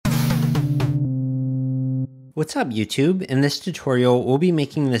What's up YouTube? In this tutorial, we'll be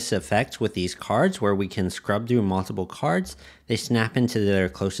making this effect with these cards where we can scrub through multiple cards, they snap into their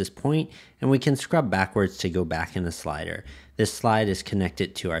closest point, and we can scrub backwards to go back in the slider. This slide is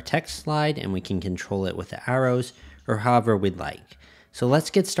connected to our text slide and we can control it with the arrows or however we'd like. So let's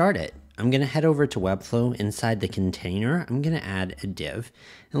get started. I'm going to head over to Webflow. Inside the container, I'm going to add a div,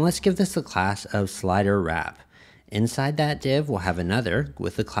 and let's give this the class of slider wrap. Inside that div, we'll have another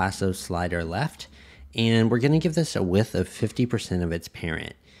with the class of slider left, and we're going to give this a width of 50% of its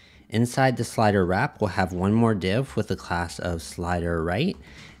parent. Inside the slider wrap, we'll have one more div with the class of slider right,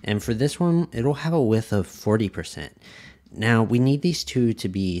 and for this one, it'll have a width of 40%. Now, we need these two to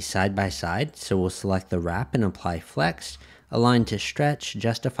be side by side, so we'll select the wrap and apply flex, align to stretch,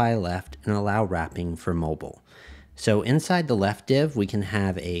 justify left, and allow wrapping for mobile. So inside the left div, we can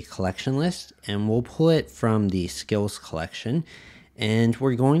have a collection list, and we'll pull it from the skills collection, and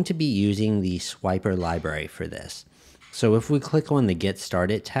we're going to be using the swiper library for this. So if we click on the Get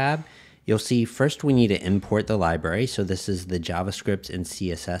Started tab, you'll see first we need to import the library. So this is the JavaScript and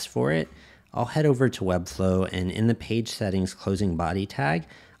CSS for it. I'll head over to Webflow, and in the page settings closing body tag,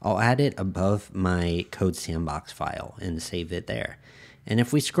 I'll add it above my code sandbox file and save it there. And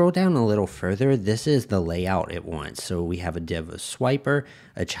if we scroll down a little further, this is the layout it wants. So we have a div of swiper,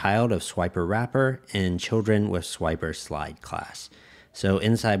 a child of swiper wrapper, and children with swiper slide class. So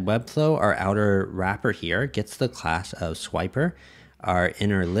inside Webflow, our outer wrapper here gets the class of swiper. Our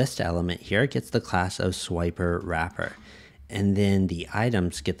inner list element here gets the class of swiper wrapper. And then the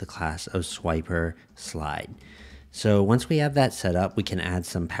items get the class of swiper slide. So once we have that set up, we can add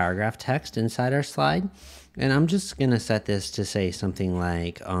some paragraph text inside our slide. And I'm just going to set this to say something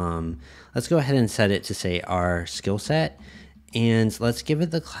like, let's go ahead and set it to say our skill set. And let's give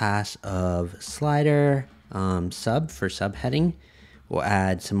it the class of slider sub for subheading. We'll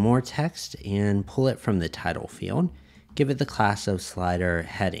add some more text and pull it from the title field. Give it the class of slider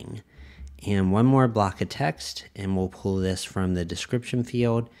heading. And one more block of text, and we'll pull this from the description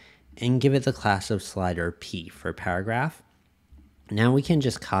field and give it the class of slider P for paragraph. Now we can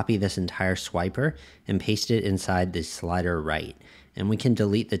just copy this entire swiper and paste it inside the slider right. And we can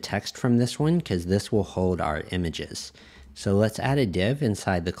delete the text from this one because this will hold our images. So let's add a div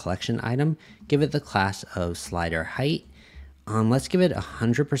inside the collection item, give it the class of slider height. Let's give it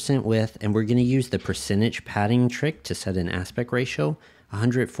 100% width, and we're going to use the percentage padding trick to set an aspect ratio,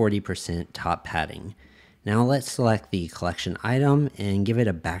 140% top padding. Now let's select the collection item and give it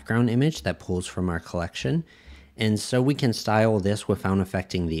a background image that pulls from our collection. And so we can style this without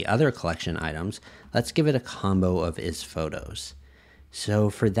affecting the other collection items. Let's give it a combo of is photos. So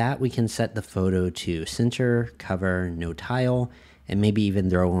for that, we can set the photo to center, cover, no tile, and maybe even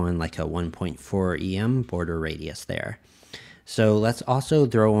throw on like a 1.4 EM border radius there. So let's also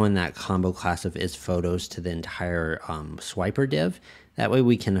throw on that combo class of is photos to the entire swiper div. That way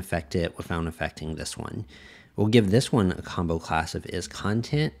we can affect it without affecting this one. We'll give this one a combo class of is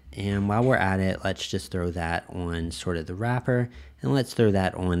content. And while we're at it, let's just throw that on sort of the wrapper. And let's throw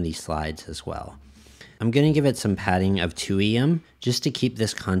that on the slides as well. I'm going to give it some padding of 2 EM just to keep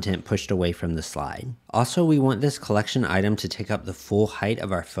this content pushed away from the slide. Also, we want this collection item to take up the full height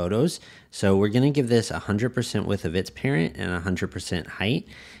of our photos. So we're going to give this 100% width of its parent and 100% height.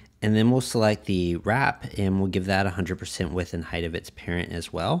 And then we'll select the wrap and we'll give that 100% width and height of its parent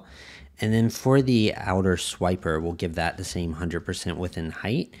as well. And then for the outer swiper, we'll give that the same 100% width and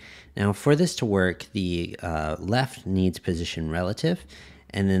height. Now for this to work, the left needs position relative.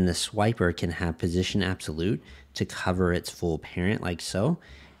 And then the swiper can have position absolute to cover its full parent like so.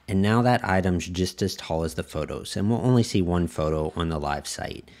 And now that item's just as tall as the photos, and we'll only see one photo on the live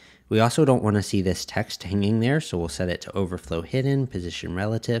site. We also don't want to see this text hanging there, so we'll set it to overflow hidden, position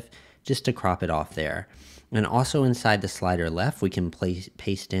relative, just to crop it off there. And also inside the slider left, we can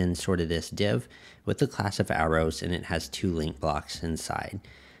paste in sort of this div with the class of arrows, and it has 2 link blocks inside.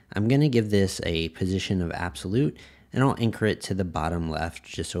 I'm going to give this a position of absolute, and I'll anchor it to the bottom left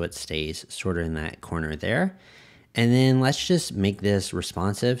just so it stays sort of in that corner there. And then let's just make this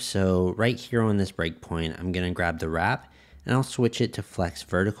responsive. So right here on this breakpoint, I'm going to grab the wrap and I'll switch it to flex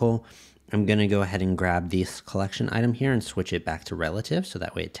vertical. I'm going to go ahead and grab this collection item here and switch it back to relative. So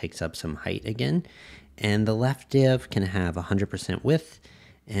that way it takes up some height again. And the left div can have 100% width,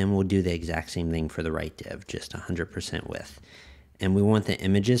 and we'll do the exact same thing for the right div, just 100% width. And we want the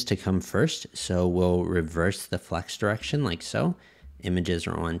images to come first, so we'll reverse the flex direction like so. Images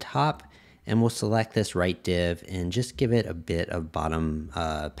are on top, and we'll select this right div and just give it a bit of bottom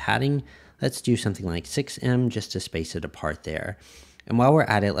padding. Let's do something like 6M just to space it apart there. And while we're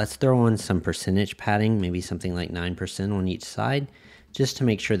at it, let's throw on some percentage padding, maybe something like 9% on each side, just to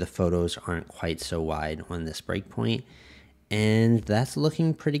make sure the photos aren't quite so wide on this breakpoint. And that's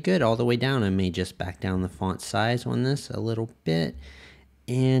looking pretty good all the way down. I may just back down the font size on this a little bit.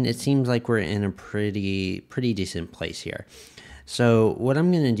 And it seems like we're in a pretty decent place here. So what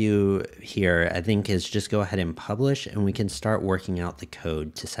I'm going to do here, I think, is just go ahead and publish, and we can start working out the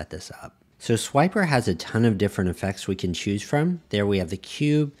code to set this up. So Swiper has a ton of different effects we can choose from. There we have the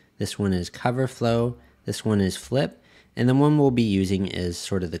cube. This one is cover flow. This one is flip. And the one we'll be using is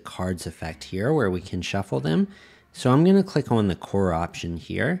sort of the cards effect here, where we can shuffle them. So I'm going to click on the core option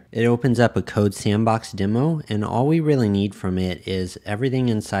here. It opens up a code sandbox demo, and all we really need from it is everything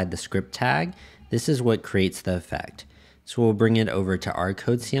inside the script tag. This is what creates the effect. So we'll bring it over to our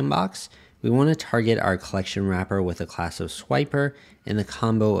code sandbox. We want to target our collection wrapper with a class of swiper and the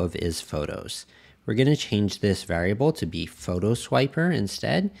combo of isPhotos. We're going to change this variable to be photo swiper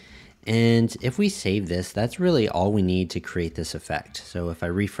instead. And if we save this, that's really all we need to create this effect. So if I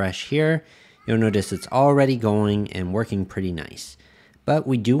refresh here, you'll notice it's already going and working pretty nice. But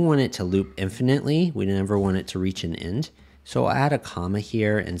we do want it to loop infinitely. We never want it to reach an end. So I'll add a comma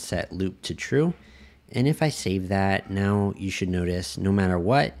here and set loop to true. And if I save that, now you should notice no matter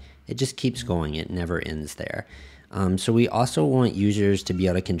what, it just keeps going. It never ends there. So we also want users to be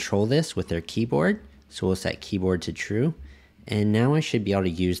able to control this with their keyboard. So we'll set keyboard to true. And now I should be able to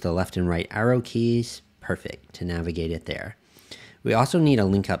use the left and right arrow keys, perfect, to navigate it there. We also need to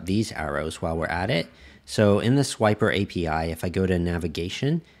link up these arrows while we're at it. So in the Swiper API, if I go to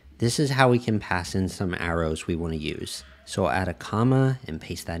navigation, this is how we can pass in some arrows we want to use. So I'll add a comma and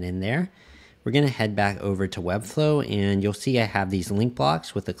paste that in there. We're going to head back over to Webflow, and you'll see I have these link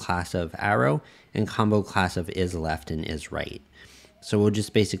blocks with a class of arrow and combo class of isLeft and isRight. So we'll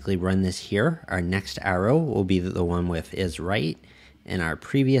just basically run this here. Our next arrow will be the one with isRight, and our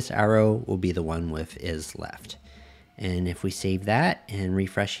previous arrow will be the one with isLeft. And if we save that and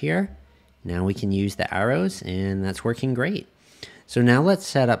refresh here, now we can use the arrows, and that's working great. So now let's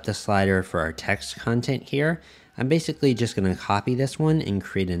set up the slider for our text content here. I'm basically just going to copy this one and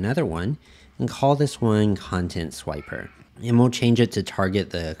create another one and call this one content swiper. And we'll change it to target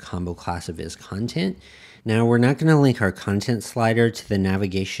the combo class of isContent. Now we're not going to link our content slider to the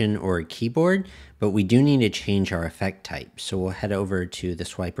navigation or keyboard, but we do need to change our effect type. So we'll head over to the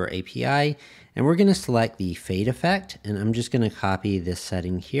Swiper API, and we're going to select the fade effect, and I'm just going to copy this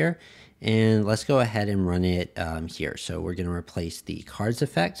setting here, and let's go ahead and run it here. So we're going to replace the cards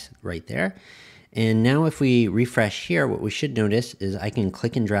effect right there. And now if we refresh here, what we should notice is I can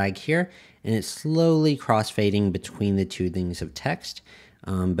click and drag here, and it's slowly crossfading between the two things of text.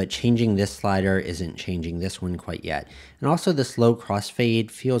 But changing this slider isn't changing this one quite yet. And also the slow crossfade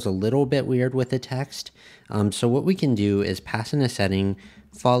feels a little bit weird with the text. So what we can do is pass in a setting,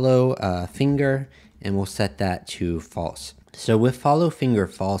 follow finger, and we'll set that to false. So with follow finger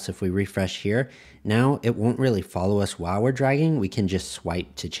false, if we refresh here, now it won't really follow us while we're dragging. We can just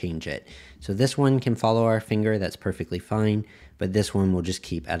swipe to change it. So this one can follow our finger, that's perfectly fine, but this one will just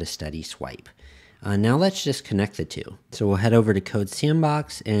keep at a steady swipe. Now let's just connect the two. So we'll head over to Code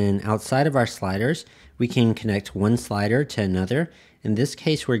Sandbox, and outside of our sliders, we can connect one slider to another. In this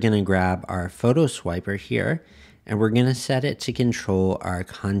case, we're going to grab our photo swiper here, and we're going to set it to control our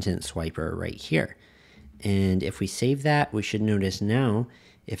content swiper right here. And if we save that, we should notice now,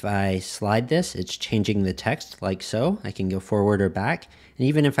 if I slide this, it's changing the text like so. I can go forward or back. And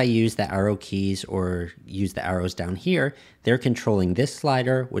even if I use the arrow keys or use the arrows down here, they're controlling this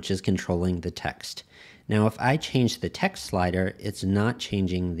slider, which is controlling the text. Now, if I change the text slider, it's not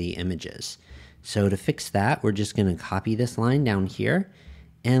changing the images. So to fix that, we're just going to copy this line down here.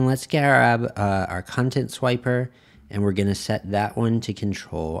 And let's grab our content swiper, and we're going to set that one to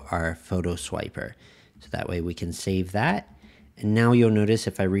control our photo swiper. So that way we can save that. And now you'll notice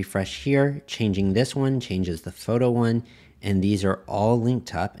if I refresh here, changing this one changes the photo one, and these are all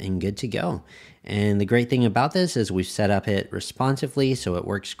linked up and good to go. And the great thing about this is we've set up it responsively, so it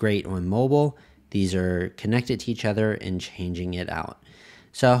works great on mobile. These are connected to each other and changing it out.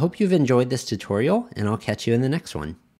 So I hope you've enjoyed this tutorial, and I'll catch you in the next one.